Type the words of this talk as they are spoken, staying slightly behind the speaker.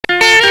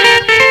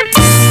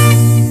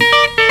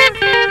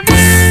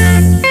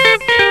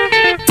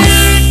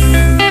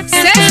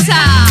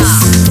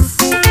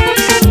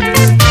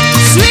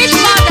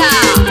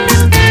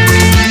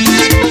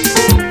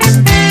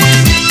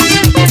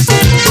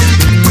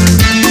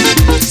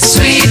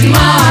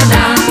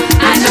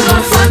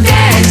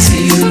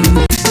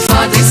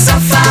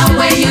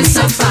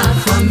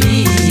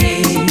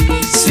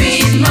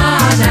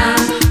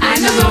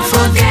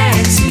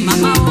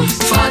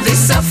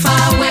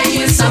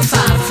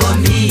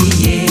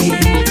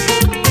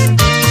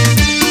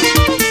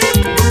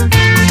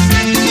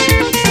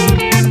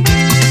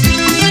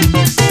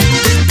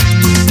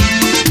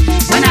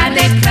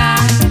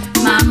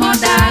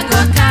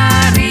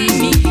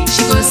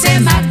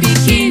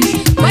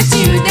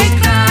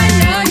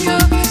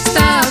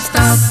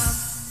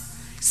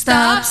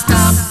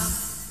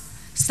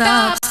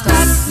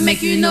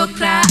make you no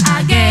cry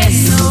again,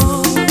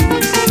 no.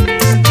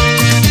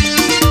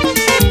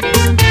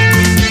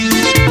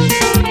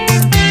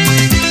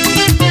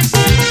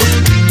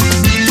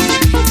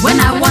 When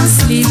I want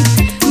sleep,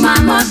 my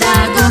mother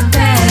go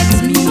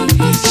pet me.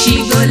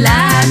 She go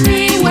lie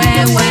me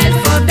well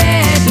for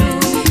bed,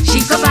 oh. She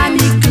cover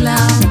me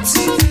clouds,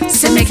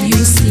 say make you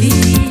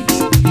sleep,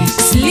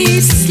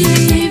 sleep,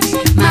 sleep,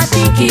 my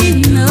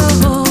pikin, no.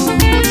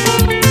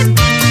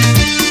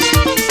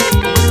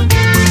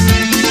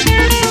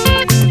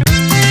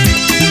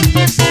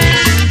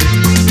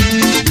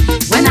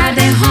 When I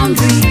dey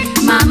hungry,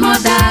 my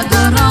mother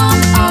go run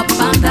up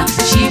and down.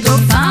 She go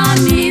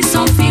find me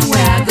something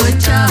where I go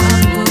chop,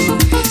 oh.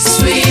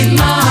 Sweet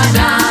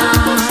mother,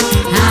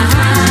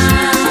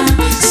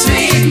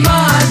 sweet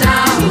mother,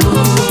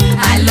 oh,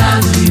 I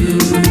love you.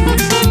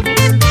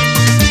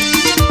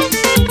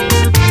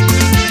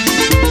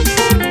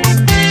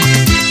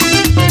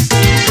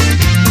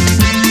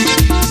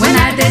 When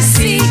I dey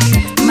sick,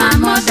 my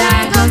mother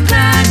go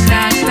cry,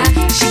 cry,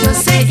 cry. She go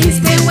say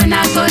instead when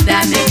I go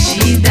die, make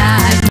she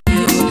die.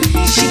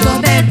 She go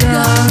beg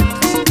God,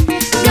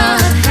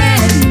 God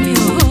help me,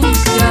 oh,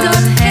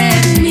 God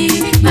help me,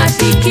 my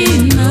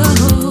pikin, no.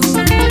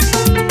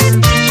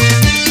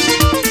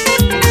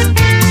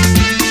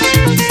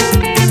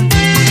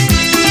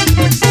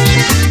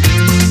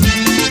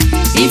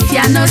 If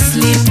ya no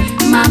sleep,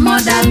 my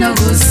mother no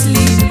go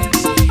sleep.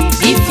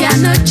 If ya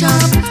no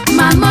chop,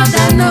 my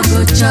mother no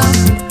go chop.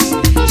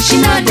 She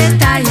no dey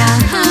tire,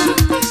 huh?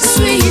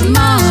 Sweet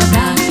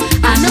mother,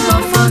 I no go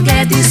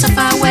forget the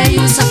suffer where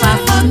you suffer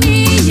for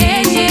me,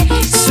 yeah, yeah.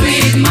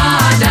 Sweet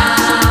mother,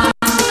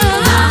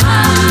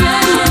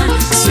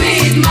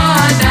 sweet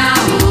mother,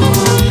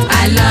 oh,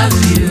 I love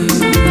you.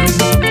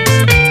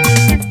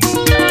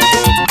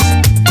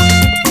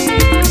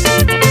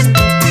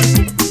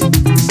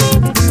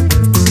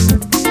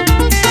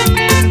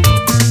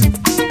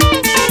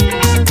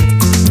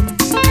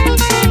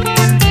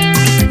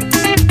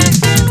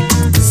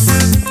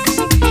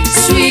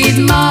 Sweet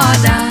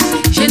mother,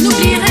 je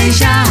n'oublierai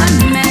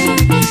jamais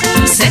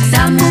tout cet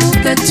amour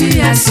que tu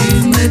as su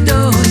me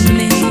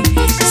donner.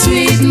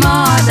 Sweet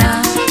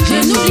mother,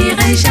 je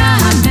n'oublierai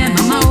jamais,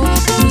 maman,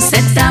 tout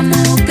cet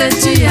amour que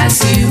tu as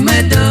su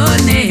me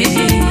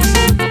donner.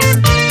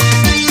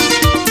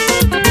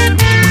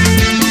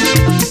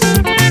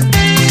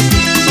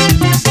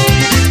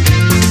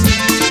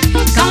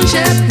 Quand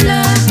je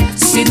pleure,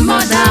 Sweet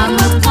mother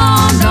me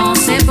prend dans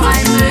ses bras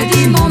et me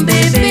dit mon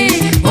bébé,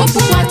 oh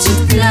pourquoi tu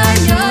pleures,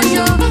 yo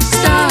yo,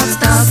 stop,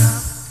 stop,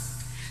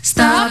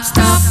 stop,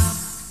 stop,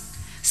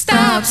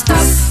 stop,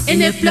 stop, et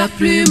ne pleure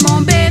plus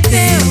mon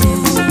bébé,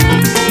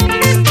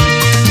 oh.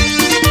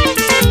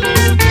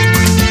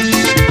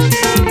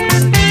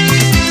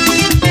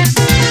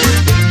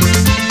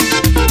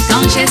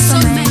 Quand j'ai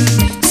sommeil,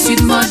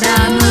 Sweet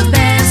mother me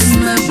baisse,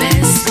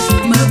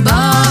 me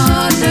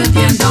borde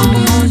bien dans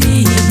mon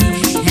lit.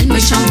 Elle me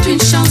chante une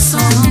chanson,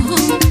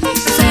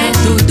 fais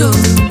dodo,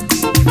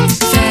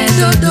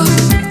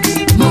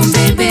 mon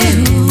bébé,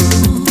 oh.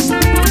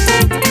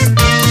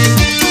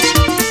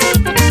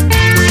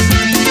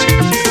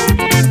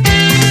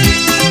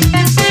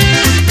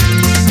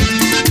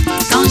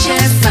 Quand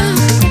j'ai faim,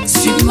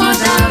 Sweet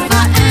mother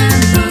va un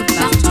peu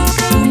partout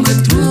pour me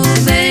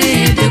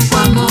trouver de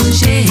quoi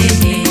manger.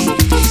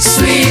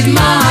 Sweet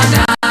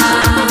mother,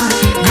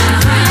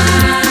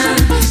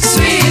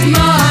 sweet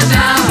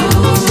mother,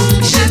 oh,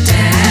 je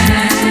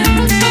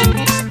t'aime.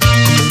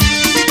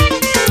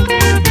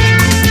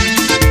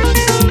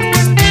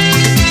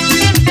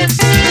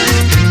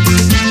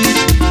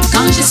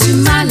 Quand je suis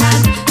malade,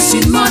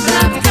 Sweet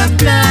mother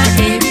pleure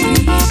et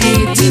prie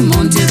et dit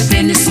mon Dieu,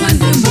 prenez soin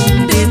de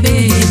mon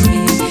bébé.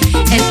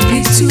 Elle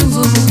prie tout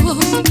haut,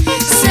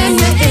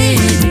 Seigneur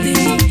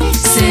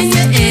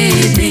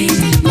aidez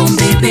mon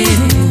bébé,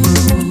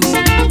 oh.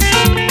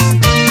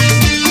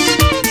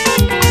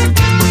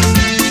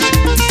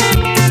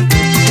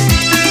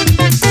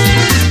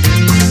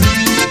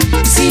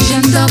 Si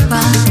je ne dors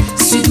pas,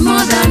 Sweet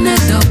mother ne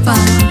dort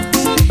pas.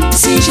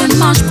 Si je ne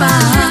mange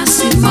pas,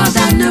 Sweet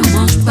mother ne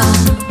mange pas.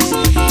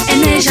 Elle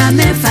n'est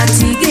jamais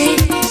fatiguée,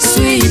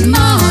 Sweet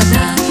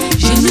mother.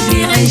 Je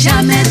n'oublierai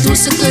jamais tout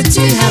ce que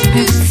tu as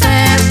pu faire.